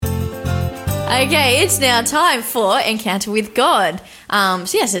Okay, it's now time for Encounter with God.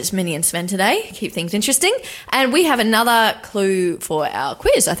 So yes, it's Minnie and Sven today. Keep things interesting. And we have another clue for our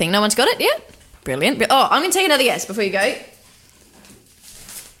quiz. I think no one's got it yet. Brilliant. Oh, I'm going to take another guess before you go.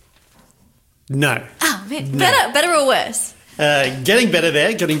 No. Oh, man. Better or worse? Getting better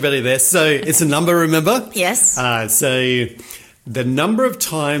there. So it's a number, remember? Yes. So the number of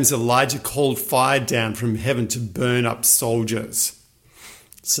times Elijah called fire down from heaven to burn up soldiers.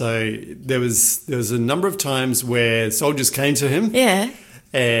 So there was a number of times where soldiers came to him. Yeah.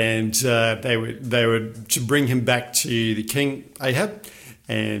 And they were to bring him back to the king Ahab,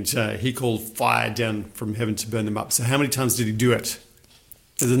 and he called fire down from heaven to burn them up. So how many times did he do it?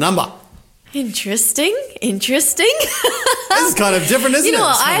 There's a number. Interesting. This is kind of different, isn't it? You know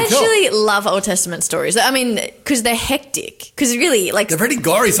what? I Cool. actually love Old Testament stories. I mean, because they're hectic. Because really, like... They're pretty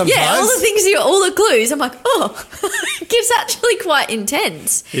gory sometimes. Yeah, all the clues. I'm like, it's actually quite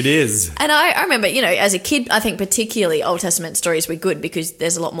intense. It is. And I remember, as a kid, I think particularly Old Testament stories were good because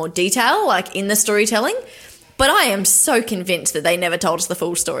there's a lot more detail, like, in the storytelling. But I am so convinced that they never told us the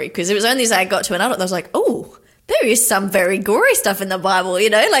full story because it was only as I got to an adult that I was like, there is some very gory stuff in the Bible,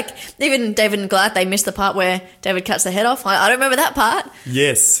 like even David and Goliath, they missed the part where David cuts the head off. I don't remember that part.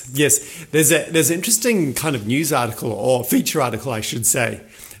 Yes. There's an interesting kind of news article or feature article, I should say,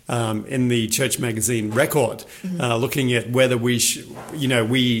 in the church magazine Record, looking at whether we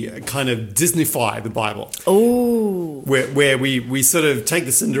kind of Disneyfy the Bible. Oh, where we sort of take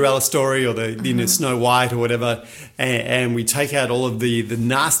the Cinderella story or the Snow White or whatever, and we take out all of the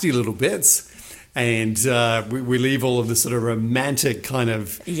nasty little bits. And we leave all of the sort of romantic kind of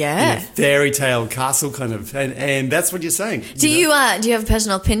fairy tale castle kind of, and that's what you're saying. Do you have a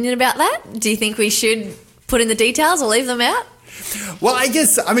personal opinion about that? Do you think we should put in the details or leave them out? Well, I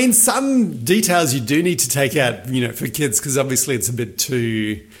guess, some details you do need to take out, for kids, because obviously it's a bit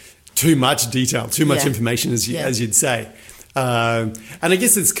too much detail, too much information, as you'd say. And I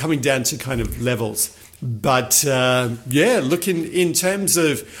guess it's coming down to kind of levels. But look, in terms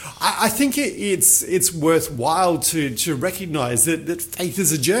of, I think it's worthwhile to recognise that faith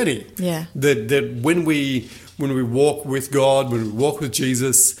is a journey. Yeah. That when we walk with God, when we walk with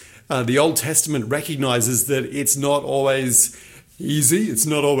Jesus, the Old Testament recognises that it's not always easy. It's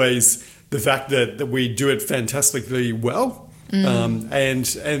not always the fact that we do it fantastically well,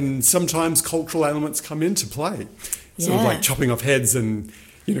 and sometimes cultural elements come into play, sort of like chopping off heads and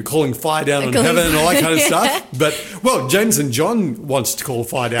calling fire down on heaven and all that kind of stuff. But, James and John wanted to call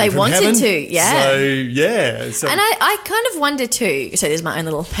fire down from heaven. They wanted to, yeah. So, and I kind of wonder too, so there's my own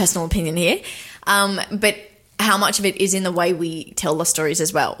little personal opinion here, but how much of it is in the way we tell the stories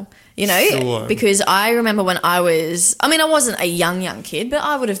as well, Sure. Because I remember when I wasn't a young kid, but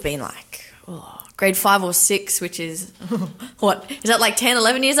I would have been like, grade 5 or 6, which is, what, is that like 10,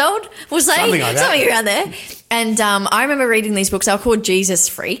 11 years old? We'll say something like that. Something around there. And I remember reading these books. They were called Jesus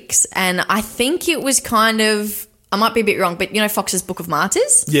Freaks. And I think it was kind of, I might be a bit wrong, but Fox's Book of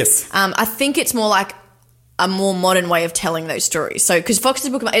Martyrs? Yes. I think it's more like a more modern way of telling those stories. So, because Fox's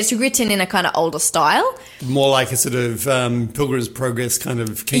Book of Martyrs, it's written in a kind of older style. More like a sort of Pilgrim's Progress kind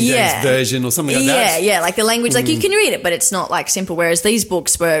of King James version or something like that. Yeah, like the language, like you can read it, but it's not like simple, whereas these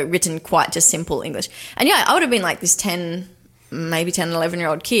books were written quite just simple English. And I would have been like this 10,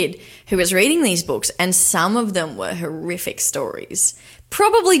 11-year-old kid who was reading these books, and some of them were horrific stories.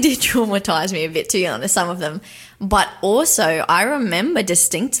 Probably did traumatise me a bit, to be honest, some of them. But also, I remember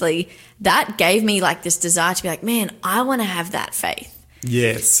distinctly that gave me like this desire to be like, man, I want to have that faith.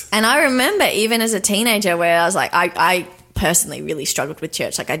 Yes. And I remember even as a teenager where I was like, I personally really struggled with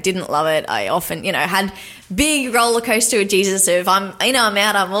church. Like I didn't love it. I often, had big roller coaster with Jesus of I'm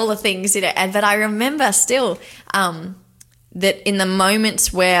out, I'm all the things, but I remember still that in the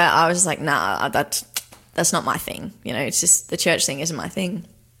moments where I was like, nah, that's not my thing. It's just the church thing isn't my thing.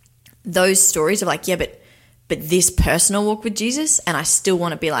 Those stories of like, but this personal walk with Jesus, and I still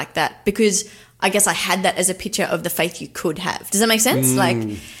want to be like that because I guess I had that as a picture of the faith you could have. Does that make sense?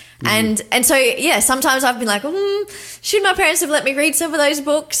 And so, sometimes I've been like, should my parents have let me read some of those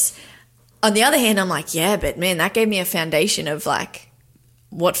books? On the other hand, I'm like, but man, that gave me a foundation of like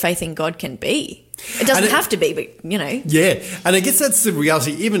what faith in God can be. It doesn't have to be, but, Yeah, and I guess that's the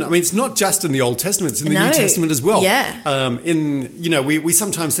reality. It's not just in the Old Testament, it's in the New Testament as well. Yeah. We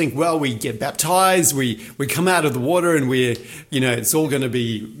sometimes think, well, we get baptized, we come out of the water and it's all going to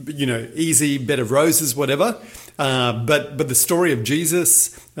be, easy, bed of roses, whatever. But the story of Jesus,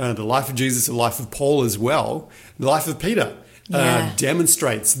 the life of Jesus, the life of Paul as well, the life of Peter,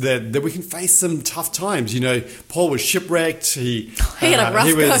 demonstrates that we can face some tough times. Paul was shipwrecked. He had a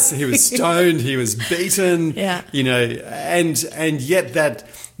rough he was stoned. He was beaten. Yeah. And yet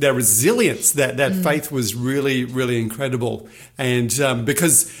their resilience, that faith was really, really incredible. And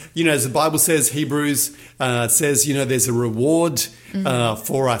because, as the Bible says, Hebrews says, there's a reward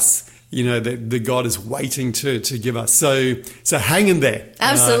for us, that God is waiting to give us. So hang in there.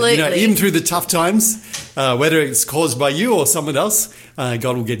 Absolutely. Even through the tough times, whether it's caused by you or someone else,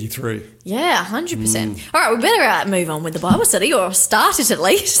 God will get you through. Yeah, 100%. All right, we better move on with the Bible study, or start it at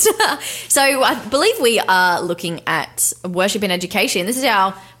least. So I believe we are looking at worship and education. This is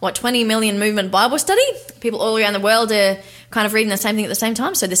our, 20 million movement Bible study. People all around the world are kind of reading the same thing at the same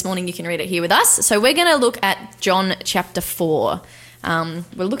time. So this morning you can read it here with us. So we're going to look at John chapter 4.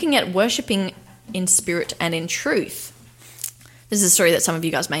 We're looking at worshipping in spirit and in truth. This is a story that some of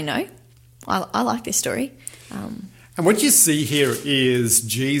you guys may know. I like this story. And what you see here is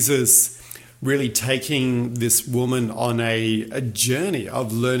Jesus really taking this woman on a journey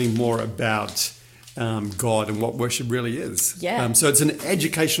of learning more about God and what worship really is. Yeah. So it's an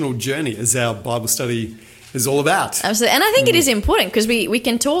educational journey, as our Bible study is all about. Absolutely. And I think it is important because we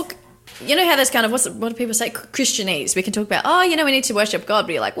can talk. You know how there's kind of, what do people say? Christianese. We can talk about, we need to worship God.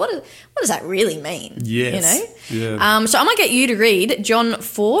 But you're like, what does that really mean? Yes. Yeah. So I might get you to read John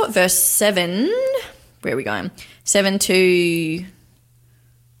 4, verse 7. Where are we going? 7 to...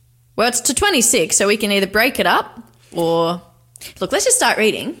 Well, it's to 26, so we can either break it up or... Look, let's just start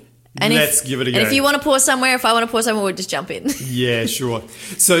reading. And let's give it a go. And if you want to pause somewhere, if I want to pause somewhere, we'll just jump in. Yeah, sure.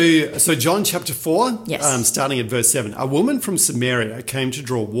 So John chapter 4, yes. Starting at verse 7. A woman from Samaria came to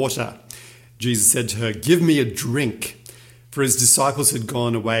draw water. Jesus said to her, "Give me a drink," for his disciples had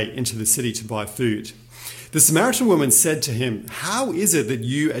gone away into the city to buy food. The Samaritan woman said to him, "How is it that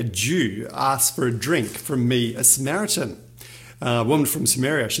you, a Jew, ask for a drink from me, a Samaritan?" Woman from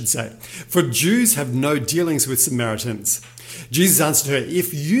Samaria, I should say. For Jews have no dealings with Samaritans. Jesus answered her,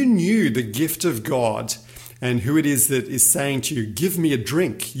 "If you knew the gift of God and who it is that is saying to you, 'Give me a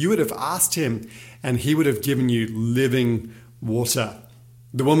drink,' you would have asked him, and he would have given you living water."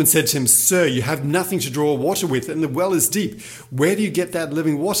 The woman said to him, "Sir, you have nothing to draw water with, and the well is deep. Where do you get that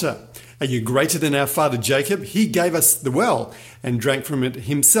living water? Are you greater than our father Jacob? He gave us the well and drank from it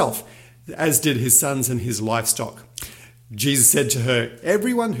himself, as did his sons and his livestock." Jesus said to her,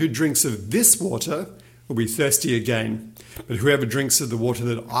 "Everyone who drinks of this water will be thirsty again, but whoever drinks of the water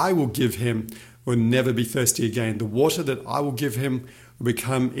that I will give him will never be thirsty again. The water that I will give him will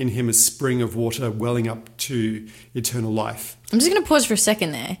become in him a spring of water welling up to eternal life." I'm just going to pause for a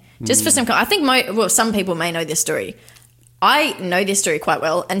second there, just for some. I think some people may know this story. I know this story quite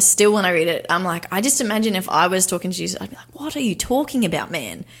well, and still when I read it, I'm like, I just imagine if I was talking to Jesus, I'd be like, "What are you talking about,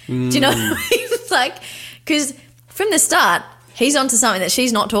 man?" Do you know what I mean? It's like, because from the start, he's onto something that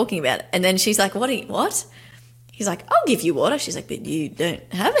she's not talking about, and then she's like, "What?" He's like, "I'll give you water." She's like, "But you don't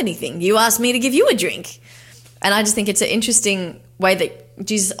have anything. You asked me to give you a drink." And I just think it's an interesting way that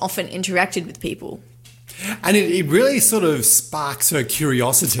Jesus often interacted with people. And it really sort of sparks her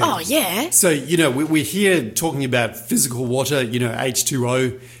curiosity. Oh, yeah. So, we're here talking about physical water,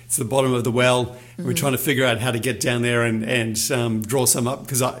 H2O. It's the bottom of the well. Mm-hmm. We're trying to figure out how to get down there and draw some up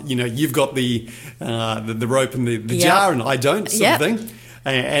because, you've got the rope and the jar and I don't sort of thing.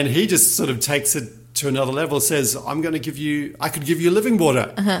 And he just sort of takes it to another level, says, I could give you living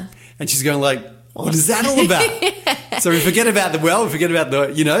water. Uh-huh. And she's going like, what is that all about? So we forget about the well, we forget about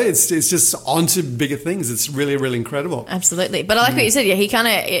it's just onto bigger things. It's really, really incredible. Absolutely. But I like what you said, he kind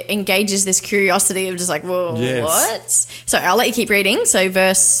of engages this curiosity of just like, whoa, yes. What? So I'll let you keep reading. So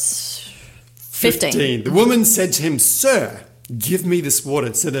verse 15. The woman said to him, "Sir, give me this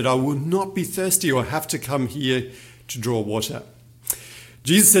water so that I will not be thirsty or have to come here to draw water."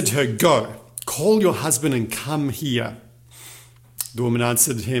 Jesus said to her, "Go, call your husband and come here." The woman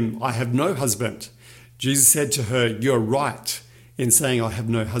answered him, "I have no husband." Jesus said to her, "You are right in saying I have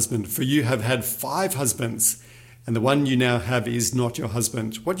no husband, for you have had 5 husbands, and the one you now have is not your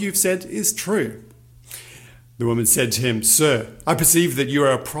husband. What you've said is true." The woman said to him, "Sir, I perceive that you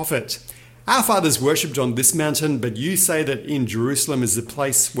are a prophet. Our fathers worshipped on this mountain, but you say that in Jerusalem is the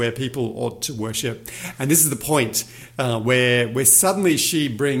place where people ought to worship." And this is the point where suddenly she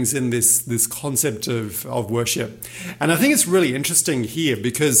brings in this concept of worship. And I think it's really interesting here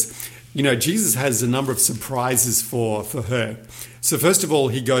because, Jesus has a number of surprises for her. So first of all,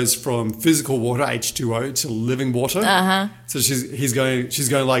 he goes from physical water, H2O, to living water. Uh-huh. So she's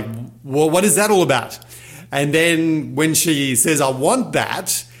going like, well, what is that all about? And then when she says, I want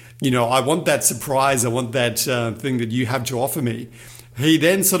that, I want that surprise, I want that thing that you have to offer me. He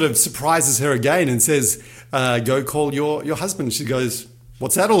then sort of surprises her again and says, go call your husband. She goes,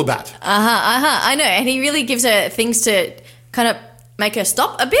 what's that all about? I know. And he really gives her things to kind of make her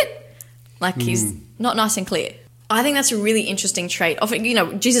stop a bit. Like he's not nice and clear. I think that's a really interesting trait.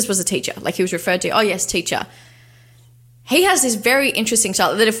 Often, Jesus was a teacher. Like he was referred to, oh yes, teacher. He has this very interesting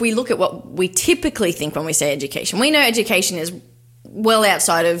style that if we look at what we typically think when we say education, we know education is well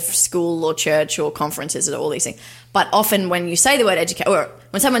outside of school or church or conferences or all these things. But often when you say the word education, or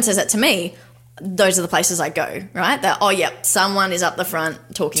when someone says that to me, those are the places I go, right? That, oh, yeah, someone is up the front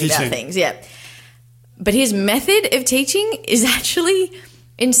talking about things, yeah. But his method of teaching is actually,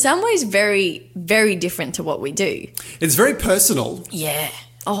 in some ways, very, very different to what we do. It's very personal. Yeah.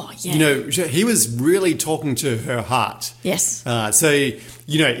 Oh, yeah. He was really talking to her heart. Yes. So,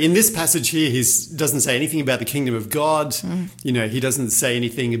 in this passage here, he doesn't say anything about the kingdom of God. He doesn't say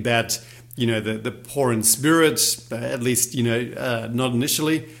anything about, the poor in spirit, at least, not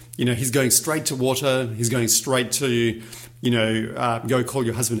initially. He's going straight to water. He's going straight to, go call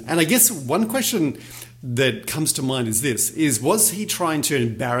your husband. And I guess one question that comes to mind is this, was he trying to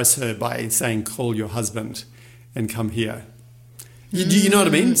embarrass her by saying, call your husband and come here? Do you know what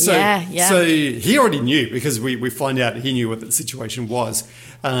I mean? So, yeah. So he already knew, because we find out he knew what the situation was.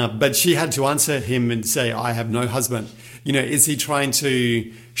 But she had to answer him and say, I have no husband. Is he trying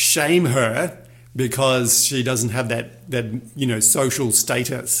to shame her because she doesn't have that social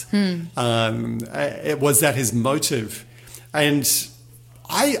status? Was that his motive? And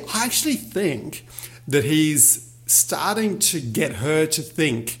I actually think that he's starting to get her to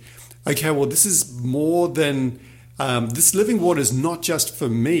think, okay, well, this is more than... this living water is not just for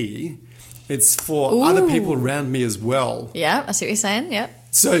me; it's for other people around me as well. Yeah, I see what you're saying. Yeah.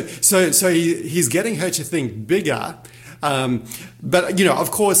 So he's getting her to think bigger. But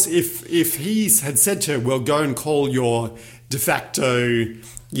of course, if he had said to her, "Well, go and call your de facto,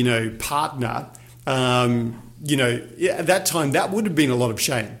 partner," at that time that would have been a lot of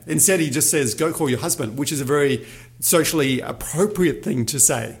shame. Instead, he just says, "Go call your husband," which is a very socially appropriate thing to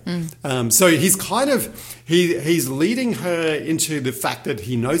say. So he's he's leading her into the fact that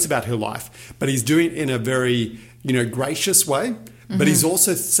he knows about her life, but he's doing it in a very, gracious way. But he's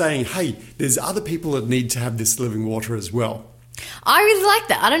also saying, hey, there's other people that need to have this living water as well. I really like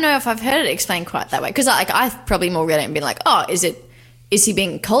that. I don't know if I've heard it explained quite that way, because I've probably more read it and been like, oh, is he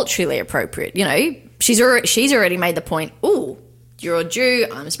being culturally appropriate? She's already made the point, ooh, you're a Jew,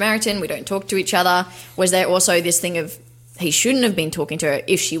 I'm a Samaritan, we don't talk to each other. Was there also this thing of he shouldn't have been talking to her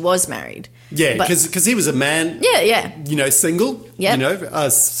if she was married? Yeah, because he was a man, single,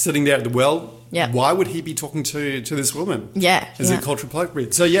 sitting there at the well. Yeah. Why would he be talking to this woman? Yeah. Is it culturally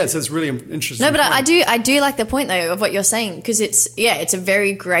appropriate? So, so it's really interesting. No, but I do like the point, though, of what you're saying, because it's a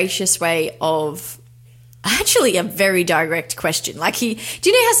very gracious way of... Actually, a very direct question. Like do you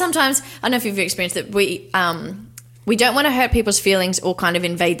know how sometimes, I don't know if you've experienced that, we don't want to hurt people's feelings or kind of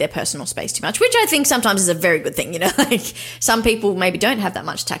invade their personal space too much, which I think sometimes is a very good thing, like some people maybe don't have that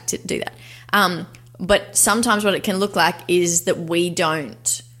much tact to do that. But sometimes what it can look like is that we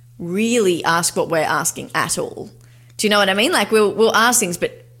don't really ask what we're asking at all. Do you know what I mean? Like we'll ask things,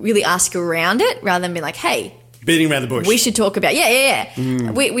 but really ask around it rather than be like, hey, beating around the bush. We should talk about,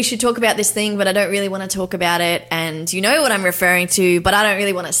 we should talk about this thing, but I don't really want to talk about it. And you know what I'm referring to, but I don't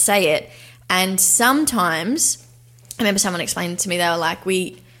really want to say it. And sometimes, I remember someone explained to me, they were like,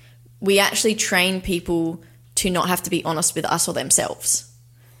 we actually train people to not have to be honest with us or themselves.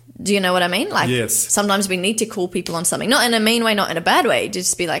 Do you know what I mean? Like, yes. Sometimes we need to call people on something, not in a mean way, not in a bad way,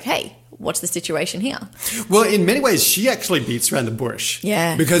 just be like, hey, what's the situation here? Well, in many ways, she actually beats around the bush.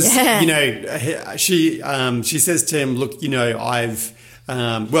 Yeah. Because, she says to him, look, I've...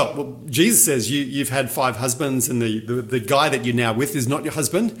 Jesus says you've had 5 husbands, and the guy that you're now with is not your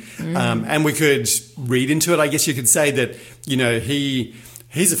husband. And we could read into it. I guess you could say that,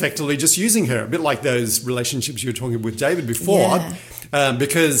 he's effectively just using her, a bit like those relationships you were talking with David before,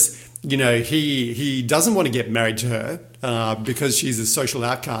 because, he doesn't want to get married to her because she's a social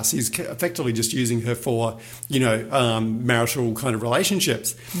outcast. He's effectively just using her for, marital kind of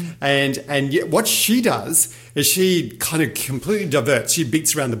relationships. And yet what she does is she kind of completely diverts. She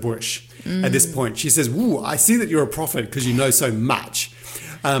beats around the bush at this point. She says, "Ooh, I see that you're a prophet because you know so much.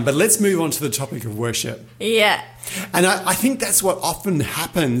 But let's move on to the topic of worship." Yeah. And I think that's what often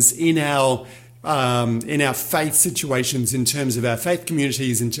happens in our faith situations, in terms of our faith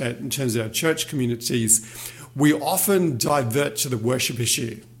communities, in terms of our church communities. We often divert to the worship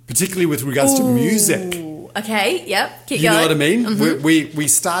issue, particularly with regards to music. Okay, yep, keep going. You know what I mean? Mm-hmm. We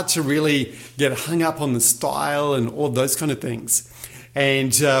start to really get hung up on the style and all those kind of things.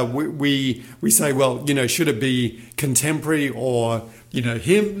 And we say, well, should it be contemporary or,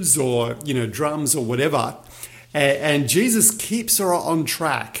 hymns or, drums or whatever? And Jesus keeps her on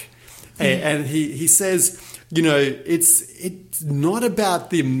track. And he says, it's not about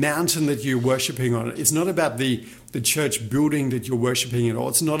the mountain that you're worshiping on. It's not about the the church building that you're worshiping at all.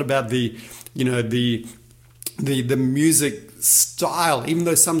 It's not about the music style, even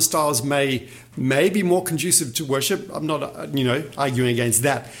though some styles may be more conducive to worship. I'm not, arguing against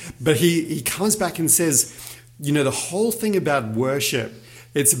that. But he comes back and says, the whole thing about worship,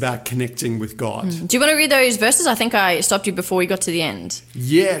 it's about connecting with God. Do you want to read those verses? I think I stopped you before we got to the end.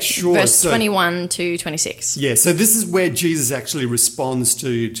 Yeah, sure. Verse 21 to 26. Yeah, so this is where Jesus actually responds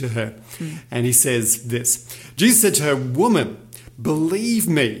to her. And he says this. Jesus said to her, "Woman, believe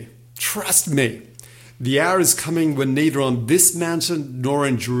me, trust me. The hour is coming when neither on this mountain nor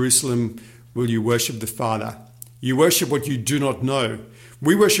in Jerusalem will you worship the Father. You worship what you do not know.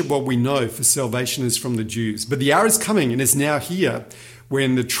 We worship what we know, for salvation is from the Jews. But the hour is coming and is now here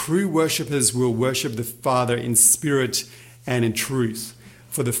when the true worshippers will worship the Father in spirit and in truth.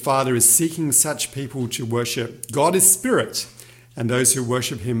 For the Father is seeking such people to worship. God is spirit, and those who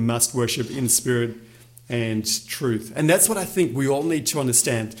worship him must worship in spirit and truth." And that's what I think we all need to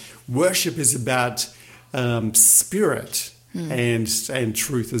understand. Worship is about spirit and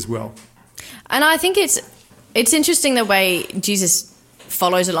truth as well. And I think it's interesting the way Jesus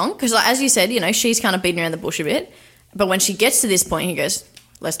follows along, because as you said, she's kind of beating around the bush a bit, but when she gets to this point, he goes,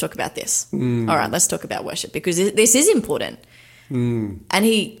 "Let's talk about this. All right, let's talk about worship, because this is important." And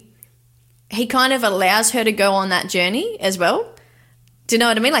he kind of allows her to go on that journey as well. Do you know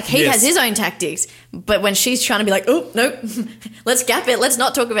what I mean? Like, he has his own tactics, but when she's trying to be like, "Oh no, let's gap it, let's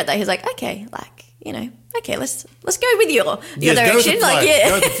not talk about that," he's like, "Okay, okay, let's go with your direction."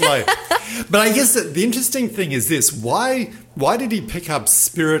 Go with the flow. But I guess that the interesting thing is this: why did he pick up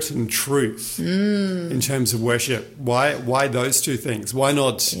spirit and truth in terms of worship? Why those two things? Why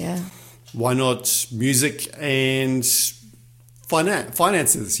not? Yeah. Why not music and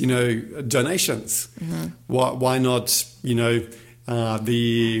finances? Donations. Why not?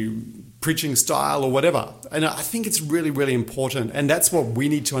 The preaching style or whatever. And I think it's really, really important. And that's what we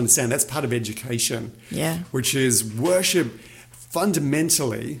need to understand. That's part of education. Yeah. Which is worship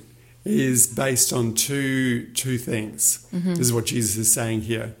fundamentally is based on two things. This is what Jesus is saying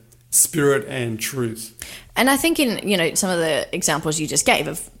here: spirit and truth. And I think in, some of the examples you just gave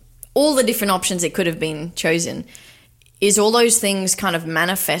of all the different options that could have been chosen, is all those things kind of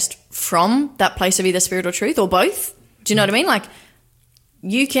manifest from that place of either spirit or truth, or both? Do you know what I mean? Like,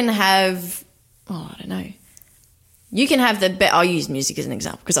 you can have, I don't know. You can have I'll use music as an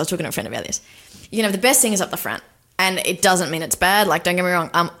example, because I was talking to a friend about this. You can have the best singers up the front, and it doesn't mean it's bad. Like, don't get me wrong,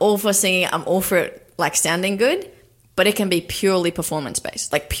 I'm all for singing, I'm all for it, like, sounding good, but it can be purely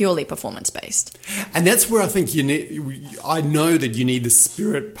performance-based. And that's where I think I know that you need the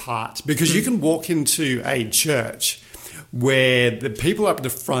spirit part, because you can walk into a church where the people up the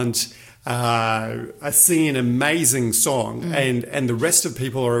front are singing an amazing song, and the rest of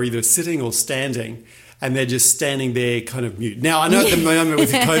people are either sitting or standing, and they're just standing there kind of mute. Now, I know at the moment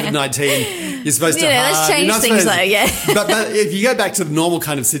with COVID-19, you're supposed to... let's change things though, yeah. but if you go back to the normal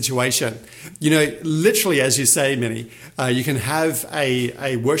kind of situation, literally, as you say, Minnie, you can have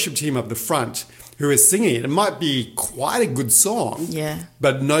a worship team up the front who is singing it. It might be quite a good song,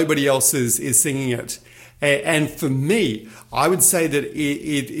 but nobody else is singing it. And for me, I would say that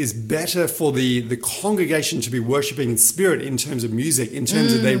it is better for the congregation to be worshiping in spirit in terms of music, in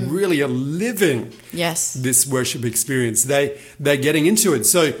terms of they really are living this worship experience. They're getting into it.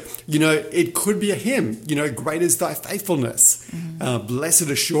 So, it could be a hymn, "Great is thy faithfulness," "Blessed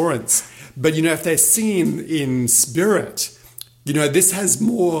assurance." But, if they're singing in spirit, this has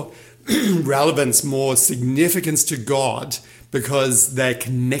more relevance, more significance to God, because they're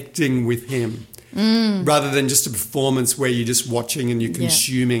connecting with him. Rather than just a performance where you're just watching and you're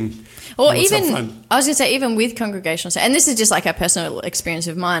consuming. Or even, I was going to say, even with congregational, and this is just like a personal experience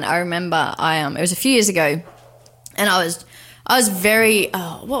of mine. I remember it was a few years ago, and I was very,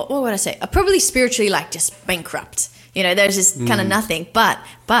 what would I say? Probably spiritually, like, just bankrupt. There's just kind of nothing. But,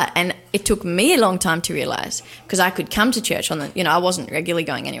 and it took me a long time to realize, because I could come to church I wasn't regularly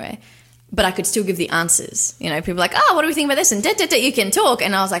going anywhere, but I could still give the answers. People were like, what do we think about this? And you can talk.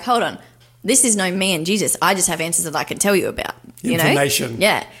 And I was like, hold on. This is no me and Jesus. I just have answers that I can tell you about. Information.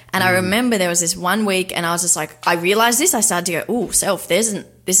 Yeah. And I remember there was this one week, and I was just like, I realized this. I started to go, self, this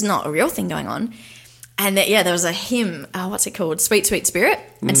is not a real thing going on. And there was a hymn, what's it called? Sweet, Sweet Spirit.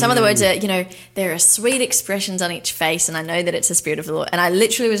 And some of the words are, there are sweet expressions on each face, and I know that it's the Spirit of the Lord. And I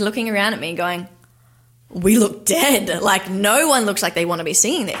literally was looking around at me going, we look dead. Like, no one looks like they want to be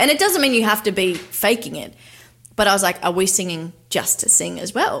singing it. And it doesn't mean you have to be faking it. But I was like, are we singing just to sing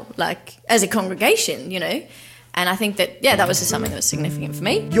as well? Like, as a congregation, And I think that was just something that was significant for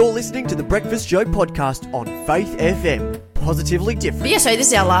me. You're listening to the Breakfast Show podcast on Faith FM. positively different. But yeah, so this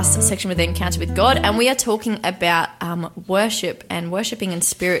is our last section with the Encounter with God, and we are talking about worship and worshipping in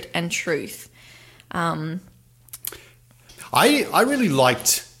spirit and truth. I really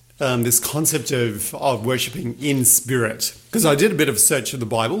liked this concept of worshipping in spirit, because I did a bit of search of the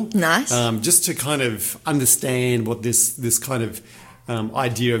Bible. Nice. Just to kind of understand what this kind of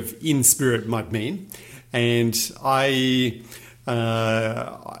idea of in spirit might mean. And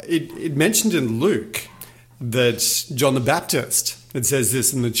it mentioned in Luke that John the Baptist, it says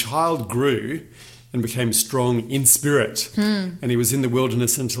this, and the child grew and became strong in spirit. And he was in the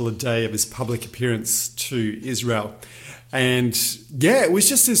wilderness until the day of his public appearance to Israel. And yeah, it was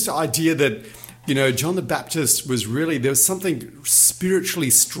just this idea that, you know, John the Baptist was really, there was something spiritually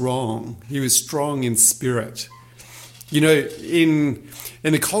strong. He was strong in spirit. You know, in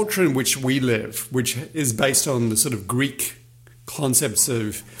the culture in which we live, which is based on the sort of Greek concepts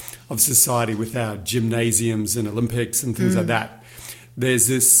of society with our gymnasiums and Olympics and things like that, there's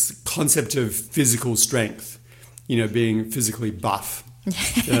this concept of physical strength, you know, being physically buff,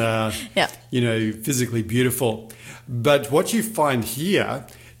 you know, physically beautiful. But what you find here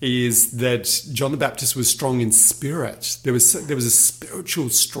is that John the Baptist was strong in spirit. There was a spiritual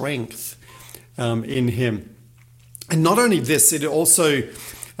strength in him. And not only this, it also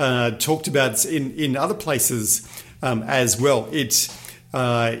talked about in other places as well. It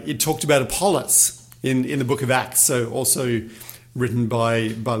talked about Apollos in the book of Acts, so also written by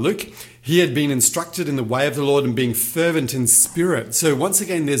Luke. He had been instructed in the way of the Lord and being fervent in spirit. So once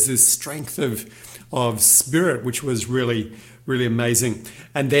again, there's this strength of spirit, which was really, really amazing.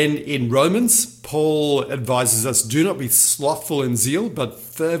 And then in Romans, Paul advises us, do not be slothful in zeal, but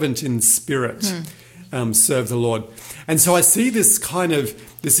fervent in spirit. Serve the Lord. And so I see this kind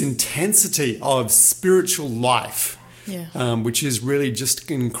of, this intensity of spiritual life, which is really just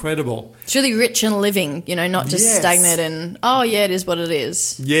incredible. It's really rich and living, you know, not just stagnant and, oh yeah, it is what it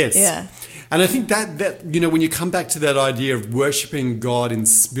is. Yes. Yeah. And I think that, you know, when you come back to that idea of worshiping God in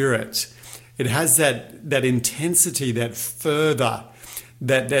spirit, it has that intensity, that fervor,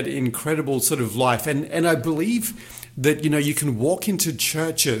 that incredible sort of life. And I believe that, you know, you can walk into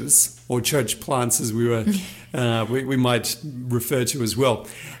churches or church plants, as we might refer to as well,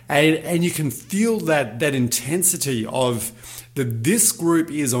 and you can feel that intensity of that this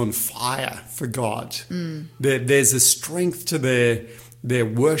group is on fire for God. There's a strength to their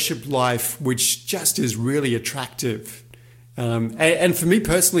worship life which just is really attractive. And for me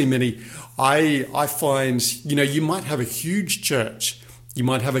personally, Minnie, I find, you know, you might have a huge church, you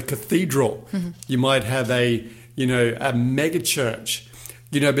might have a cathedral, you might have a mega church,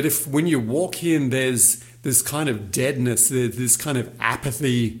 you know, but if when you walk in, there's this kind of deadness, there's this kind of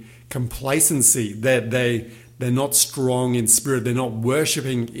apathy, complacency, that they're not strong in spirit, they're not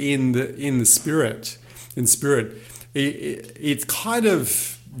worshiping in the spirit, it kind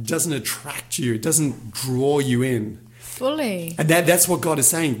of doesn't attract you, it doesn't draw you in. Fully. And that's what God is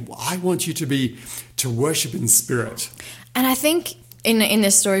saying. I want you to worship in spirit. And I think in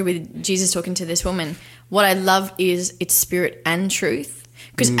this story with Jesus talking to this woman, what I love is it's spirit and truth.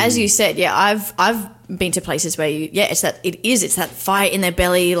 Because as you said, I've been to places where it's that fire in their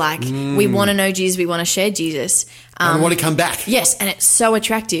belly, like we want to know Jesus, we want to share Jesus. And we want to come back. Yes, and it's so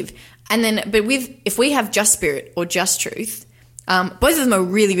attractive. And then, but if we have just spirit or just truth, both of them are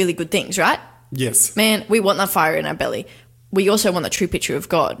really, really good things, right? Yes. Man, we want that fire in our belly. We also want the true picture of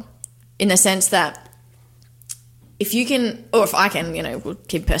God, in the sense that if you can, or if I can, you know, we'll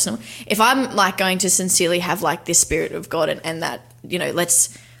keep it personal. If I'm like going to sincerely have like this spirit of God and that, you know,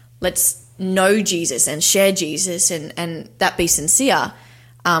 let's know Jesus and share Jesus and that be sincere,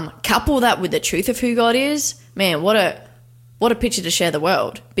 couple that with the truth of who God is, man, what a picture to share the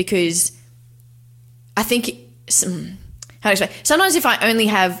world. Because I think, how do I explain? Sometimes if I only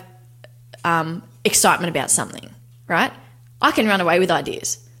have excitement about something, right, I can run away with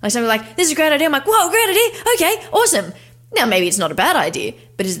ideas. Like somebody's like, this is a great idea. I'm like, whoa, great idea. Okay, awesome. Now, maybe it's not a bad idea,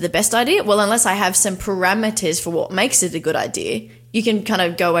 but is it the best idea? Well, unless I have some parameters for what makes it a good idea, you can kind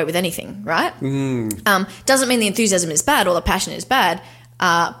of go away with anything, right? Doesn't mean the enthusiasm is bad or the passion is bad,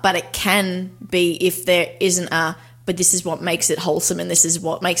 but it can be if there isn't but this is what makes it wholesome and this is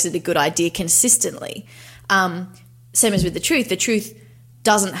what makes it a good idea consistently. Same as with the truth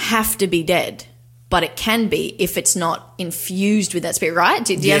doesn't have to be dead, but it can be if it's not infused with that spirit, right?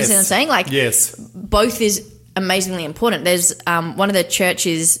 Do you understand what I'm saying? Like, yes, both is amazingly important. There's one of the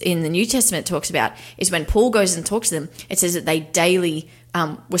churches in the New Testament talks about is when Paul goes and talks to them, it says that they daily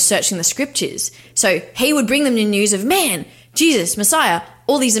were searching the scriptures. So he would bring them the news of, man, Jesus, Messiah,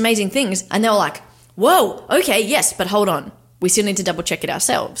 all these amazing things. And they were like, whoa, okay, yes, but hold on. we still need to double check it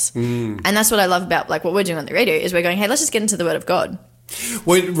ourselves. And that's what I love about like what we're doing on the radio is we're going, hey, let's just get into the Word of God.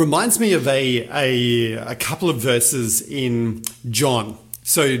 Well, it reminds me of a couple of verses in John.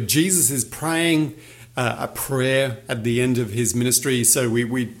 So Jesus is praying a prayer at the end of his ministry. So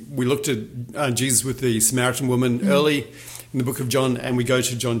we looked at Jesus with the Samaritan woman early in the book of John, and we go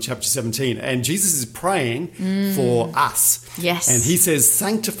to John chapter 17. And Jesus is praying for us. Yes. And he says,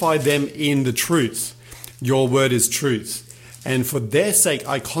 sanctify them in the truth. Your word is truth. And for their sake,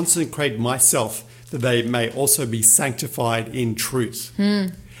 I consecrate myself that they may also be sanctified in truth.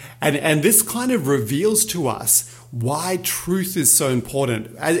 And this kind of reveals to us why truth is so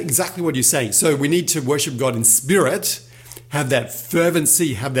important. Exactly what you're saying. So we need to worship God in spirit, have that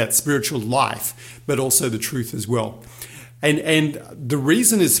fervency, have that spiritual life, but also the truth as well. And the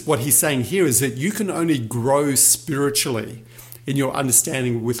reason is what he's saying here is that you can only grow spiritually in your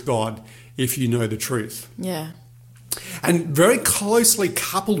understanding with God if you know the truth. Yeah. And very closely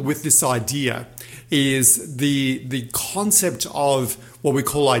coupled with this idea is the concept of what we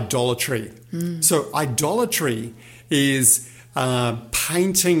call idolatry. So idolatry is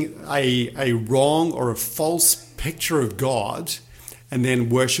painting a wrong or a false picture of God and then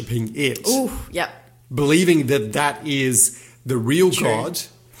worshipping it. Ooh, yep. Believing that is the real True. God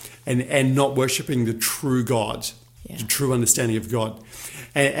and not worshipping the true God, the true understanding of God.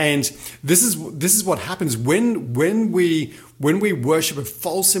 And this is what happens when we worship a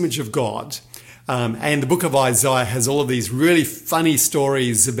false image of God. And the book of Isaiah has all of these really funny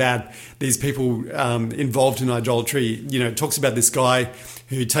stories about these people involved in idolatry. You know, it talks about this guy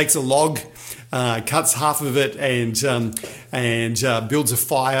who takes a log, cuts half of it, and builds a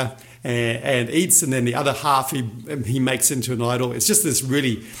fire and eats, and then the other half he makes into an idol. It's just this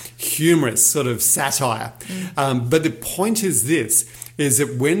really humorous sort of satire. But the point is this: is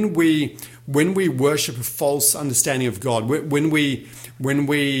that when we worship a false understanding of God, when we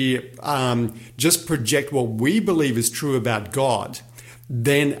just project what we believe is true about God,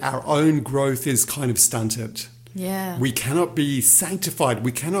 then our own growth is kind of stunted. Yeah. We cannot be sanctified.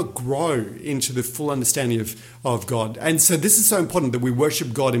 We cannot grow into the full understanding of God. And so this is so important that we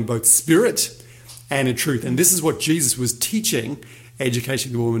worship God in both spirit and in truth. And this is what Jesus was teaching,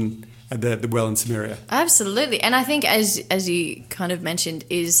 educating the woman at the well in Samaria. Absolutely. And I think as you kind of mentioned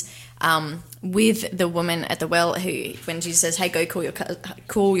is with the woman at the well who, when Jesus says, hey, go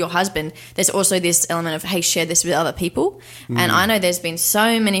call your husband, there's also this element of, hey, share this with other people. And I know there's been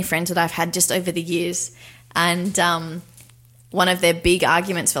so many friends that I've had just over the years, and one of their big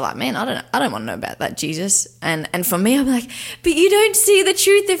arguments for like, man, I don't want to know about that Jesus. And for me, I'm like, but you don't see the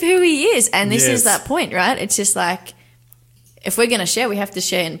truth of who he is. And this is that point, right? It's just like, if we're going to share, we have to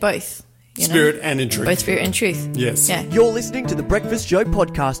share in both. Spirit and in truth. Both spirit and truth. Yes. Yeah. You're listening to the Breakfast Show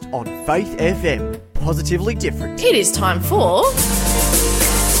podcast on Faith FM. Positively different. It is time for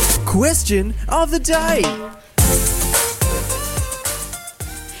Question of the day.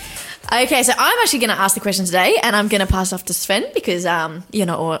 Okay, so I'm actually going to ask the question today, and I'm going to pass off to Sven because you're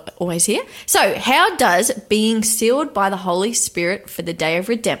not always here. So, how does being sealed by the Holy Spirit for the day of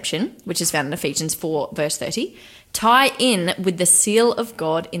redemption, which is found in Ephesians 4, verse 30, tie in with the seal of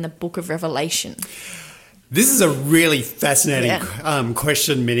God in the book of Revelation? This is a really fascinating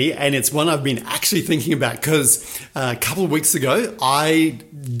question, Minnie, and it's one I've been actually thinking about because a couple of weeks ago, I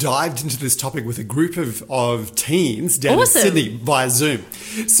dived into this topic with a group of teens down in Sydney via Zoom.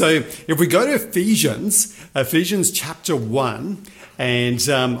 So if we go to Ephesians chapter 1, and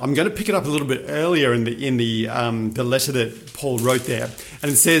I'm going to pick it up a little bit earlier in the letter that Paul wrote there.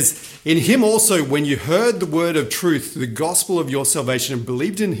 And it says, in him also, when you heard the word of truth, the gospel of your salvation, and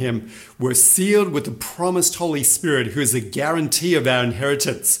believed in him, were sealed with the promised Holy Spirit, who is a guarantee of our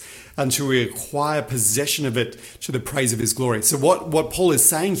inheritance until we acquire possession of it to the praise of his glory. So what Paul is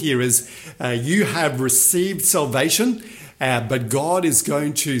saying here is you have received salvation, but God is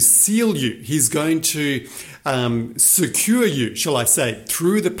going to seal you. He's going to secure you, shall I say,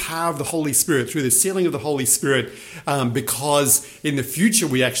 through the power of the Holy Spirit, through the sealing of the Holy Spirit, because in the future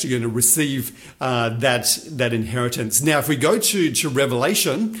we're actually going to receive that inheritance. Now, if we go to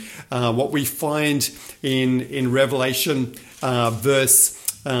Revelation, what we find in Revelation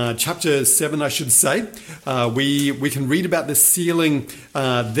chapter 7, I should say, we can read about the sealing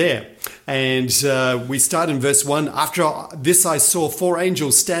there. And we start in verse 1. After this I saw 4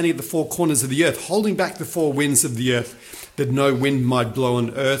 angels standing at the 4 corners of the earth, holding back the 4 winds of the earth, that no wind might blow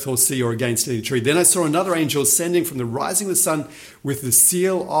on earth or sea or against any tree. Then I saw another angel ascending from the rising of the sun with the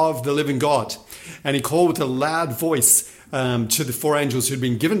seal of the living God. and he called with a loud voice to the 4 angels who had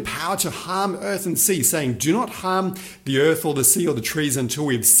been given power to harm earth and sea, saying, "Do not harm the earth or the sea or the trees until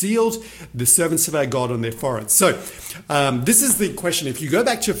we have sealed the servants of our God on their foreheads." So this is the question. If you go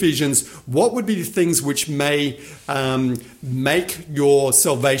back to Ephesians, what would be the things which may make your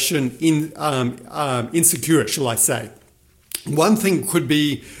salvation insecure, shall I say? One thing could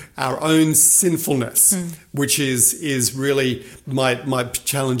be our own sinfulness, which is really might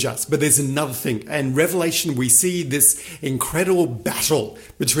challenge us. But there's another thing. And Revelation, we see this incredible battle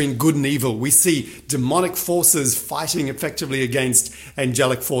between good and evil. We see demonic forces fighting effectively against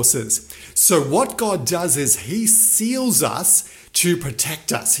angelic forces. So what God does is he seals us to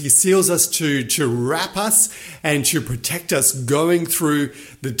protect us. He seals us to wrap us and to protect us going through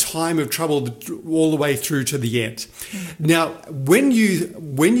the time of trouble all the way through to the end. Now, when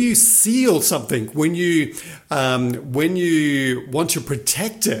you seal something, when you want to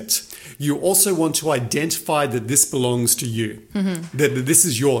protect it, you also want to identify that this belongs to you, that this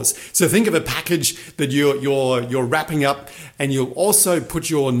is yours. So think of a package that you're wrapping up, and you'll also put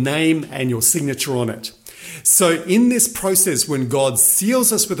your name and your signature on it. So in this process, when God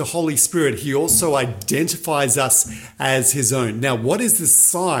seals us with the Holy Spirit, he also identifies us as his own. Now, what is the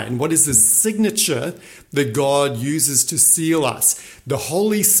sign? What is the signature that God uses to seal us? The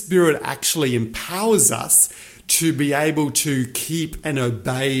Holy Spirit actually empowers us to be able to keep and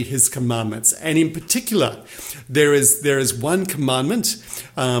obey his commandments. And in particular, there is one commandment,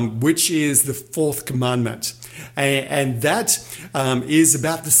 which is the 4th commandment. And that is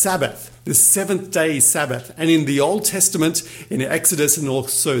about the Sabbath. The 7th-day Sabbath. And in the Old Testament, in Exodus and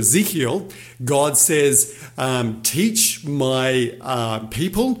also Ezekiel, God says, teach my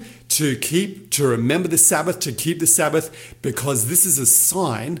people to remember the Sabbath, to keep the Sabbath, because this is a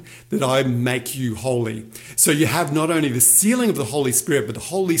sign that I make you holy. So you have not only the sealing of the Holy Spirit, but the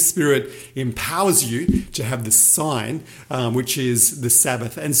Holy Spirit empowers you to have the sign, which is the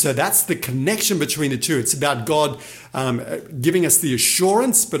Sabbath. And so that's the connection between the two. It's about God giving us the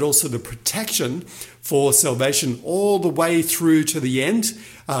assurance, but also the protection for salvation all the way through to the end,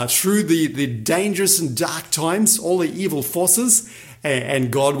 through the dangerous and dark times, all the evil forces. And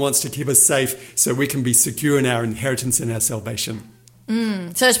God wants to keep us safe so we can be secure in our inheritance and our salvation.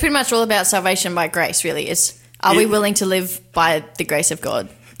 So it's pretty much all about salvation by grace, really. Are we willing to live by the grace of God?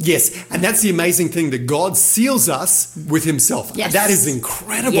 Yes, and that's the amazing thing, that God seals us with himself. Yes. That is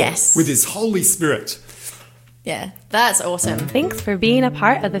incredible, with his Holy Spirit. Yeah, that's awesome. Thanks for being a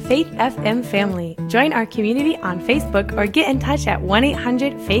part of the Faith FM family. Join our community on Facebook or get in touch at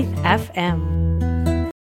 1-800-FAITH-FM.